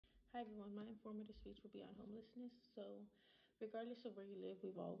Hi everyone, my informative speech will be on homelessness. So, regardless of where you live,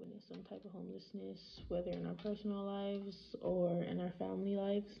 we've all witnessed some type of homelessness, whether in our personal lives or in our family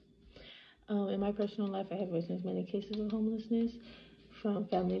lives. In my personal life, I have witnessed many cases of homelessness, from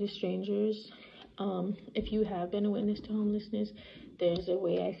family to strangers. If you have been a witness to homelessness, there's a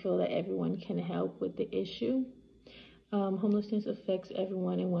way I feel that everyone can help with the issue. Homelessness affects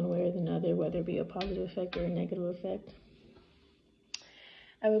everyone in one way or another, whether it be a positive effect or a negative effect.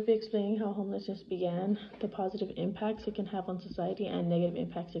 I will be explaining how homelessness began, the positive impacts it can have on society, and negative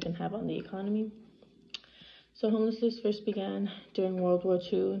impacts it can have on the economy. So homelessness first began during World War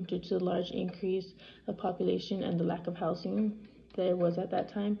II due to the large increase of population and the lack of housing there was at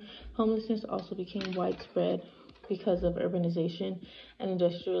that time. Homelessness also became widespread because of urbanization and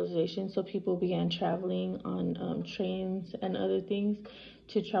industrialization. So people began traveling on trains and other things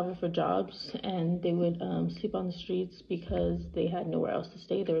to travel for jobs, and they would sleep on the streets because they had nowhere else to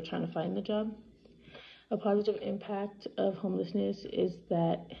stay. They were trying to find the job. A positive impact of homelessness is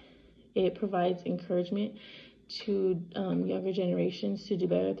that it provides encouragement to younger generations to do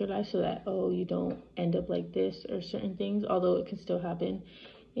better with their lives, so that, you don't end up like this or certain things. Although it can still happen,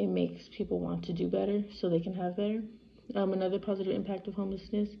 it makes people want to do better so they can have better. Another positive impact of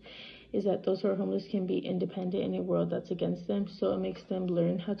homelessness is that those who are homeless can be independent in a world that's against them. So it makes them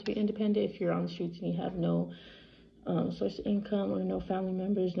learn how to be independent. If you're on the streets and you have no source of income or no family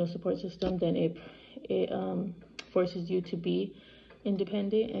members, no support system, then it forces you to be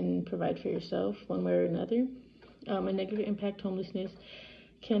independent and provide for yourself one way or another. A negative impact homelessness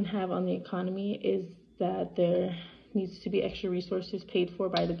can have on the economy is that there needs to be extra resources paid for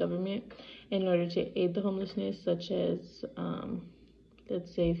by the government in order to aid the homelessness, such as,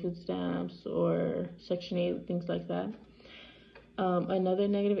 let's say, food stamps or Section 8, things like that. Another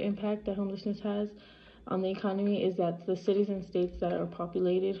negative impact that homelessness has on the economy is that the cities and states that are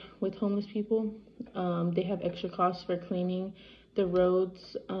populated with homeless people, they have extra costs for cleaning the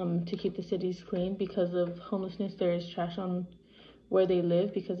roads to keep the cities clean. Because of homelessness, there is trash on where they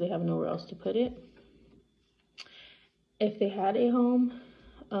live because they have nowhere else to put it. If they had a home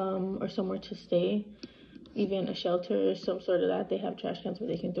or somewhere to stay, even a shelter or some sort of that, they have trash cans where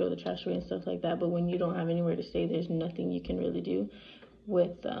they can throw the trash away and stuff like that. But when you don't have anywhere to stay, there's nothing you can really do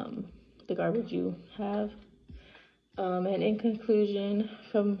with the garbage you have. And in conclusion,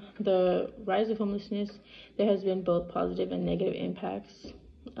 from the rise of homelessness, there has been both positive and negative impacts.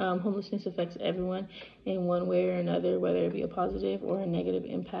 Homelessness affects everyone in one way or another, whether it be a positive or a negative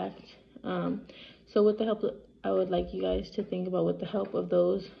impact. So with the help, I would like you guys to think about, with the help of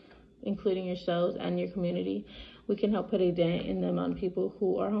those, including yourselves and your community, we can help put a dent in the amount of people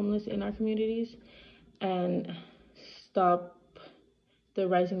who are homeless in our communities and stop the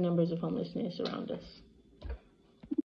rising numbers of homelessness around us.